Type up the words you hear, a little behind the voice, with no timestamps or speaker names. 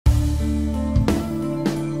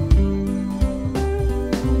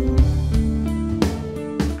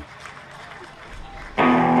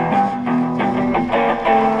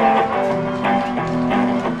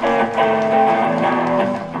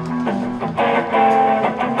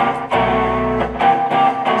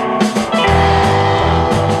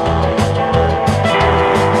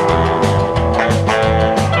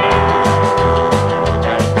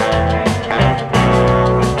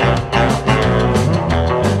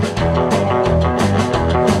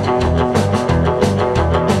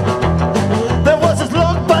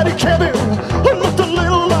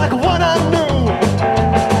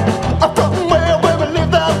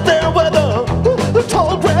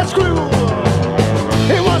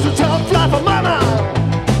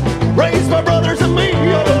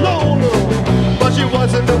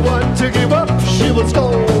was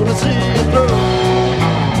gonna see it through.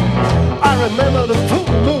 I remember the full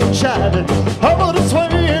moon shining over the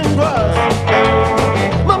swaying grass.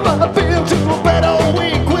 Mama had been to bed all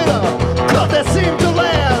week with a clock that seemed to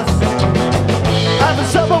last. After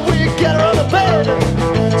supper we get her on the bed,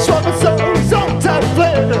 swapping songs on time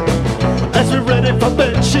fled. As we ready for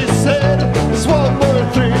bed she said, there's one more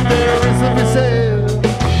thing there is to be said.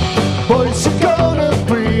 Boys, you're gonna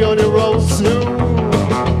be on your own soon.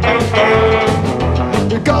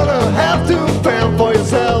 You're gonna have to fend for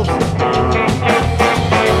yourself.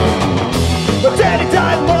 But Daddy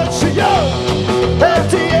died much too young at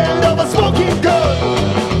the end of a smoking gun.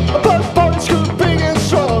 But boys could be and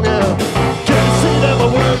strong, yeah. Can you see them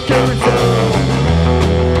at work every day?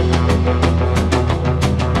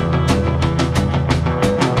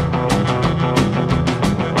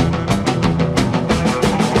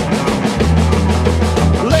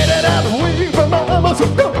 Late at night, we from Mama's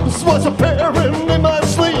ghost was appearing in my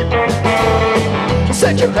sleep.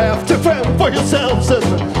 Said you have to fend for yourselves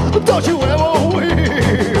and don't you ever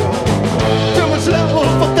weep. Too much level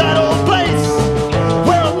for that old place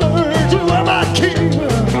where I learned you were my king.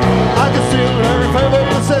 I can still remember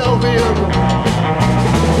yourself in.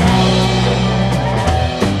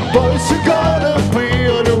 Boys, you're gonna be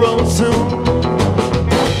on your own soon.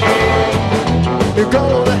 You're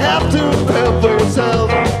gonna have to fend for yourself.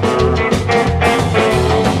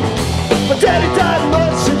 But Daddy died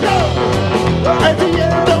much too young at the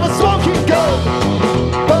end of a smoking gun.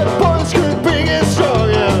 But boys could be and strong,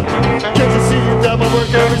 yeah. Can't you see that my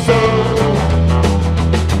work every song?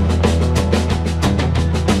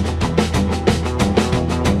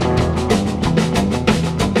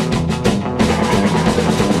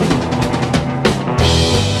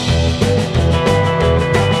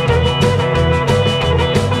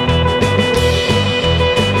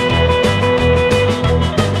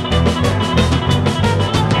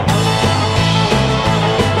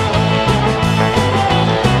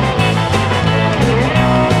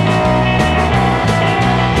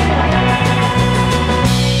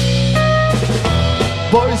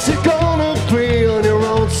 Boys, you're gonna be on your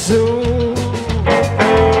own soon.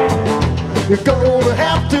 You're gonna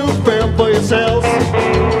have to fend for yourself.